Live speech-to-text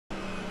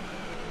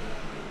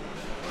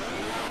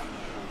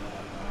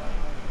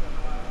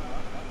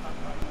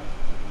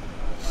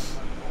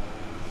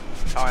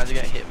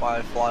by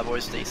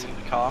Flyboy's decent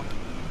car.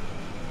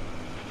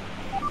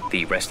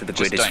 The rest of the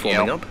grid is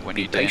forming up.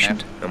 Be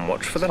patient and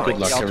watch for the lights. Good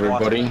luck,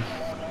 everybody.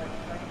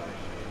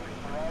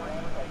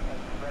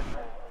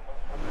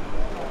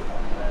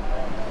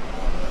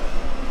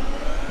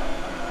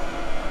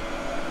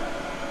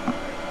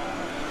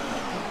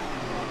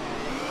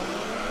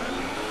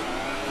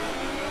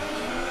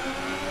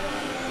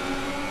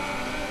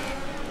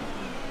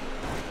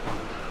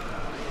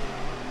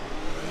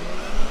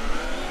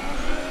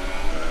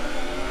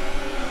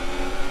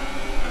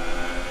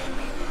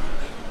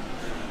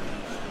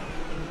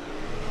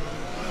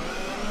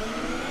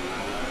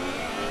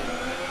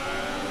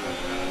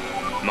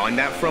 Mind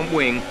that front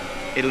wing.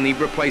 It'll need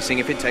replacing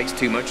if it takes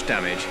too much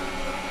damage.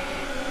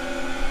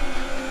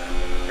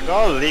 I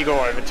got a legal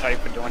overtake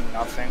for doing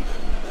nothing.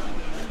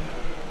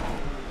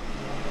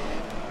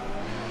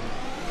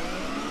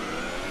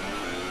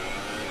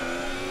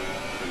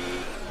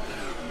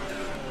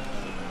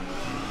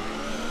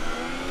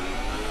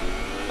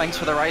 Thanks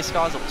for the race,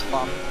 guys. It was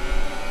fun.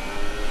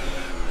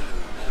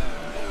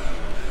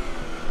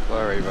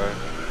 Sorry, bro.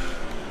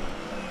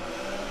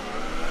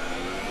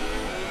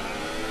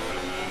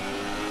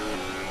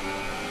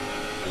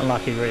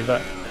 Unlucky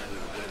Reaver.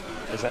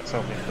 Is that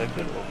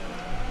self-inflicted or?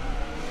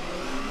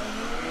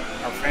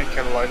 I think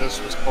Lotus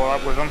was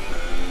caught up with him.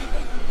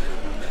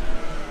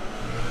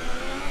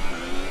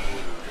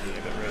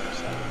 Yeah, but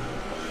Reaver's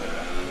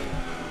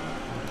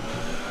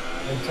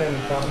They tell me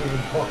can't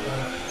even talk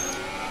now.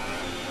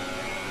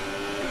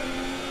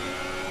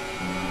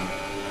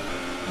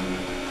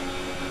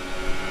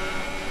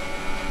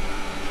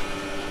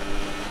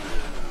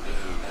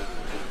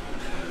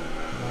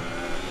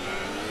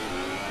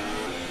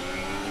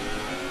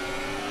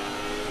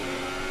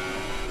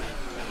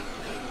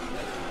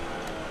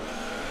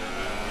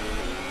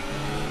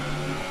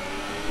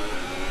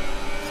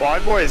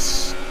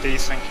 Flyboy's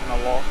desyncing a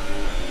lot.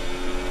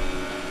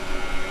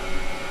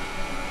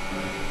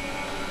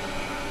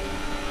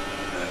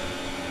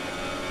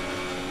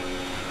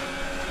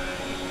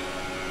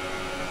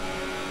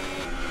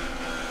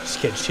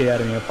 Scared shit out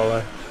of me,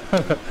 Apollo. I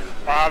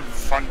have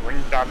front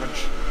wing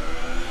damage.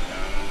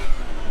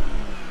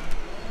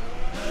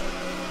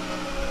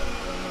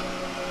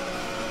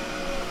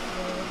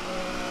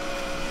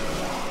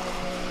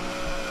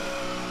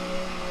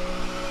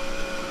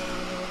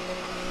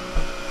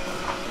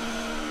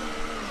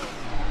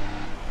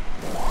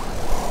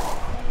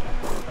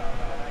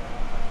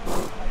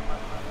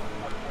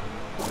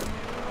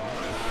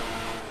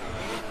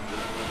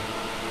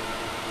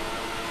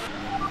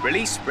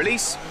 Release,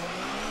 release.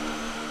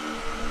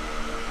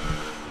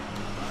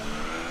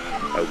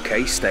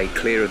 Okay, stay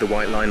clear of the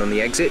white line on the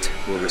exit.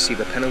 We'll receive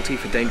a penalty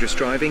for dangerous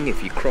driving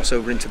if you cross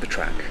over into the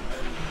track.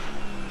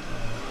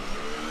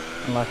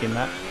 Unlucky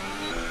Matt.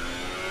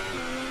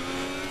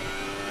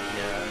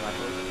 Yeah,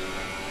 unlucky.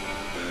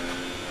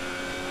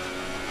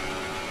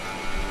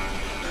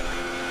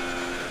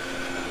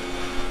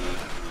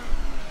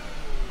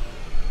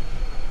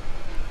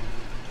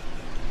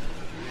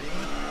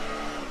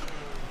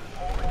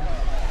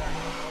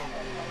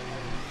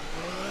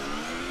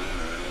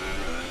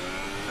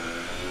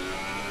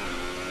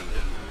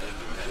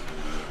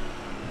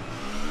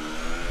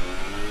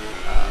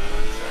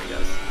 Sorry,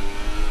 guys.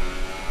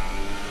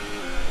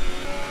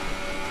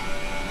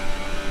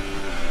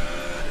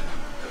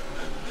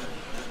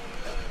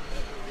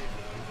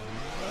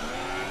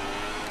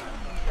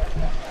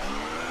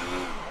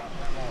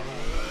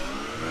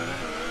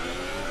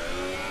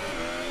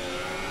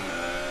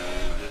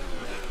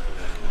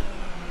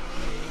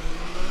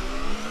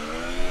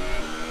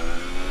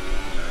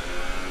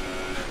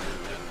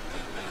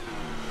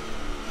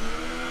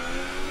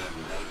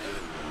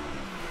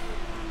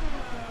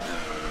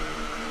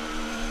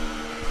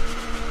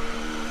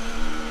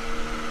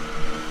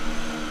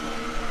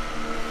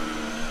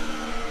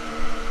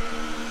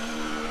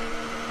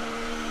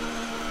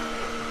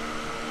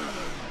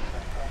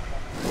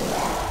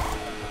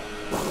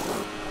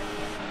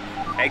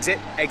 Exit,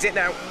 exit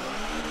now.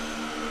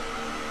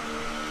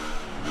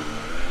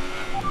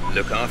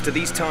 Look after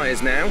these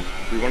tyres now.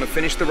 We want to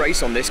finish the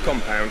race on this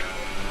compound.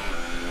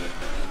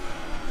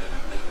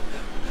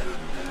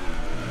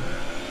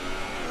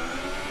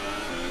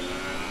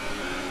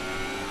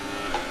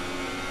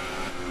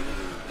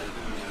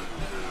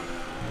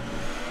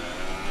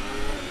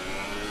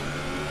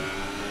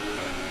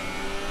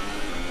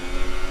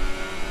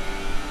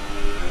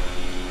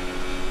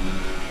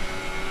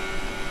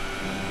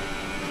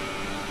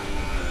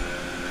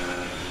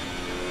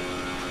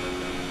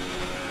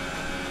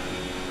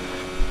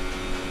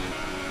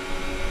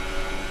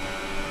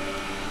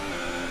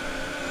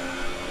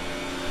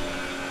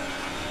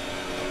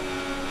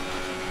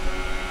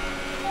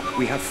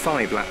 We have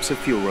 5 laps of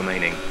fuel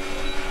remaining.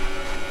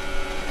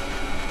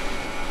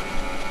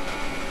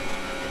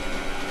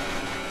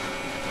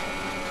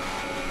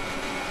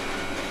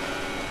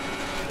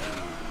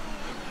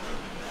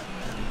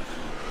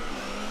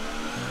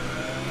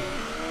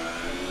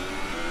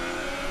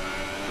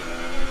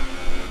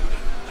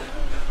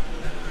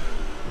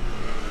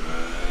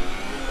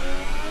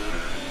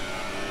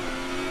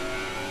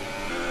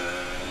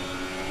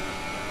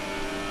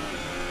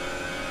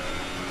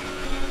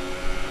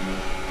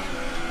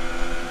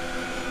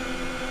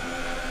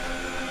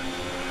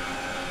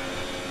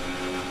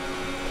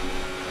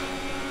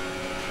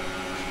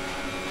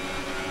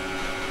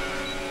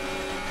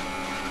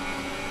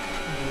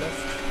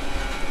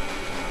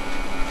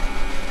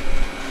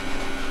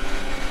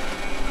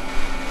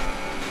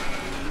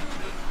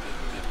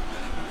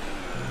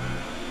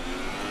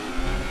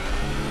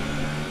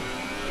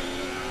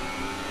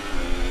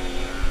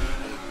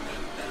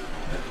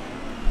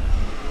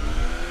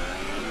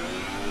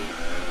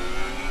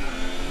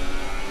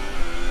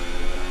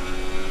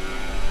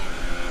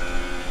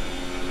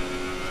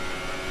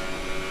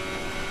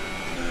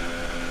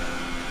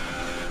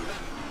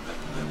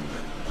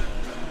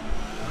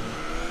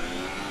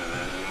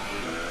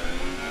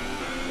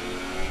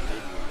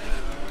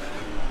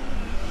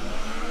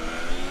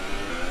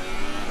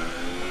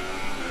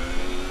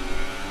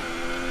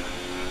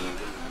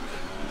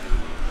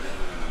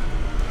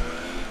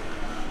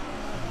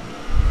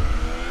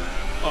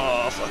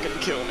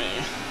 kill me.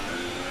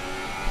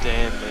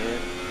 Damn, man.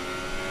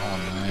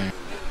 Oh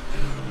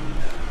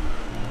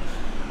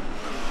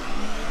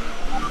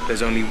no.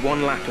 There's only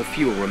 1 lap of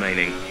fuel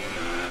remaining.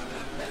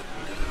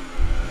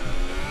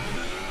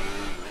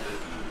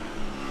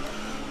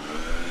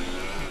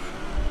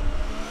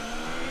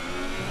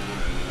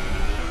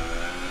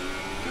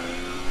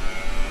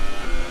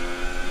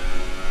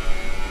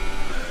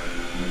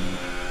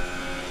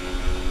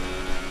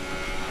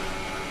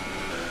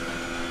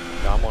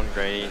 Come on,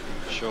 Grady.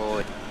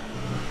 Surely.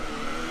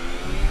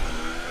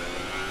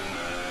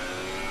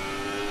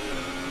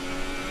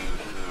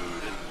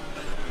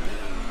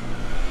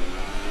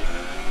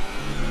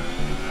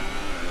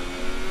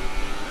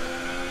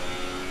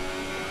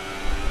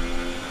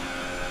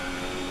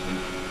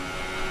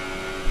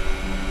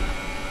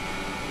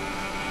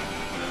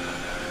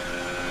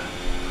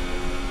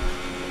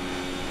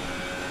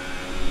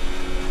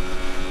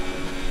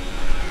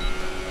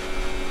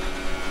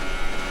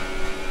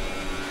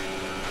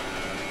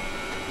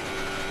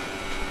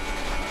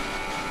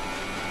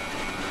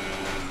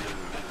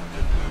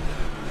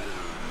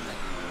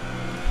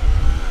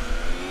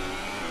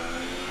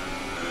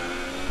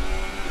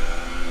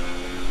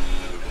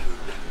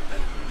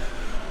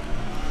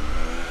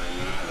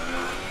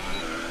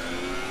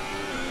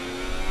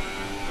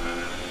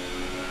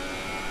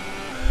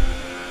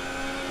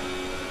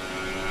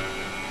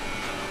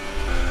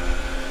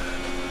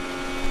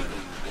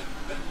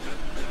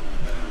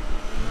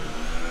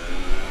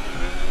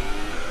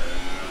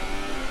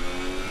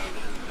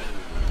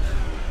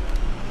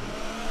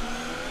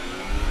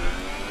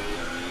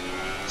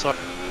 Sorry.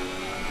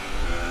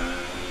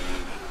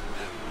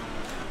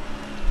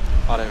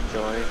 I don't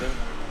feel anything.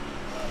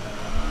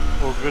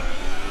 All good.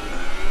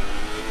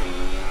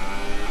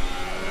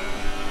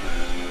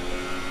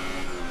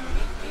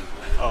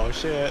 Oh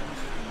shit.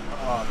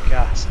 Oh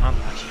gas,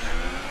 unlucky.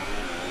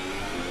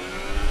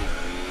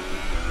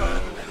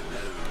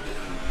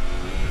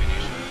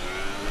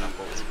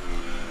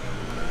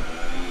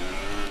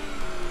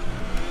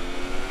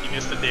 You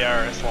missed the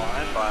DRS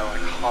line by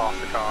like half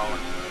the car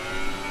length.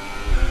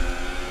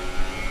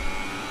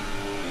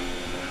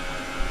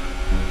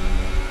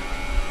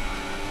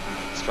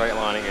 Straight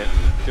lining it.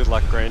 Good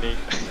luck, Granny.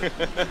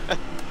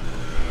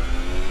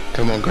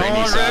 Come on,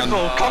 Granny, son.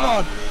 Come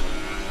on!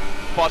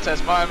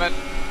 Bottas moment.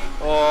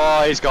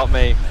 Oh, he's got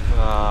me.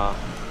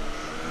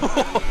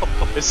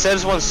 It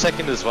says 1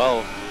 second as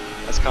well.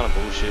 That's kind of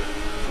bullshit.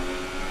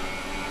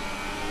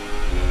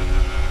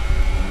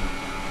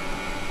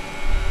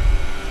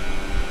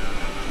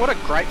 What a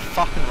great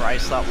fucking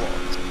race that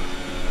was.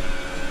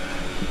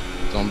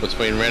 It's on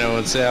between Renault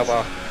and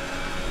Sauber.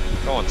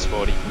 Go on,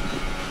 Sporty.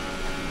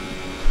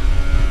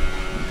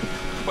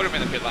 Put him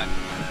in the pit lane.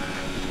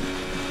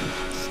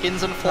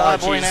 Skins and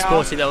Flyboy now.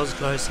 Sporty, that was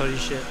close, holy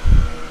shit.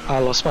 I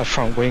lost my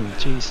front wing,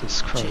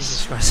 Jesus Christ.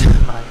 Jesus Christ,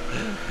 mate.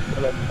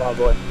 Well done,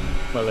 Flyboy.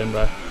 Well done,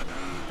 bro.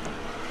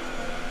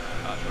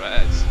 Nice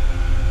res.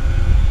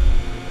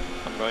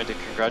 I'm going to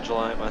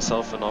congratulate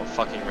myself for not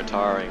fucking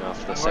retiring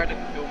after the I'm going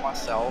second. to kill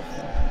myself.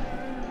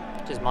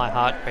 Just my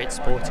heart rate,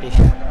 Sporty.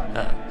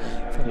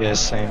 Yeah,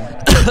 same.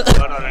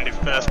 Got on any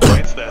first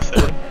points there,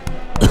 sir.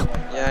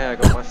 Yeah,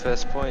 I got my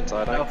first points.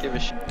 I don't give a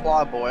shit.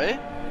 Flyboy.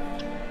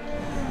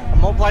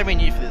 I'm not blaming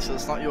you for this,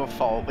 it's not your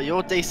fault, but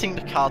your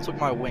desynced car took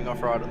my wing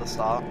off right at the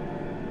start.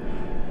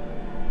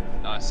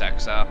 Nice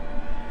Sakza.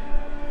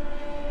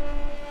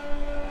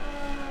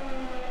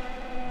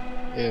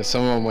 Yeah,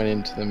 someone went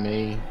into the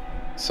me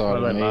side Well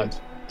of done, me,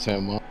 lads.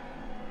 turn 1.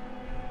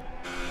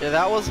 Yeah,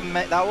 that was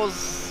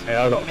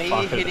Yeah, I got me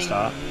fucked at the hitting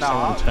start.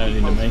 nah, Someone turned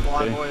into me, too.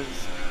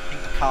 Flyboy's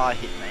car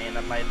hit me and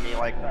it made me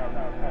like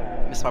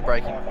miss my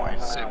braking point.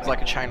 It was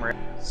like a chain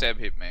reaction. Seb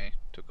hit me,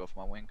 took off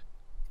my wing.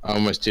 I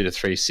almost did a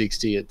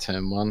 360 at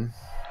turn 1.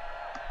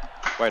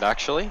 Wait,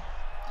 actually?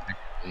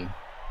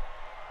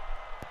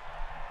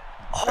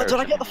 Oh, did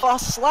I get the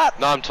fastest lap?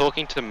 No, I'm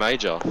talking to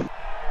Major.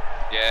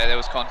 Yeah, there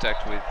was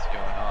contact with you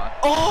and I.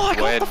 Oh, I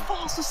got When? the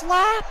fastest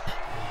lap!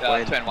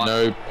 Turn 1.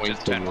 No points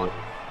Just turn 1.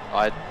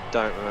 I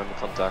don't remember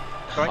contact.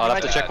 Don't I'll you have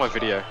to make check a- my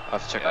video. I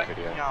have to check my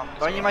video.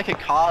 Don't you make a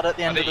card at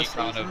the I end of think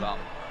the you season? kind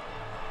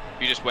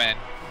of, you just went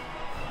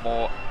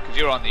more, because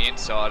you were on the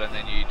inside and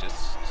then you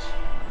just,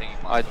 I think you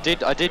might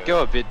have I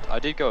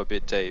did go a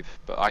bit deep,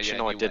 but actually yeah,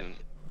 no, I you didn't.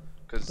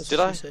 Because Did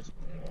I?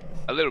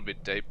 a little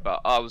bit deep,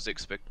 but I was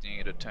expecting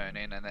you to turn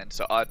in, and then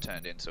so I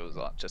turned in, so it was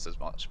like just as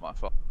much my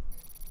fault.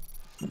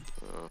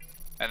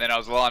 And then I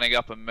was lining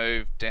up and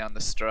moved down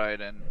the straight,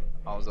 and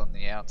I was on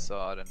the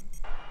outside, and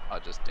I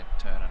just didn't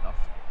turn enough.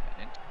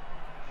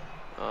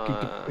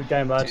 Good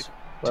game, lads.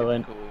 Well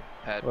done. Typical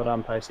pad. Well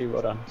done, Pacey.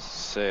 Well done.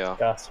 See ya.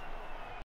 Gus.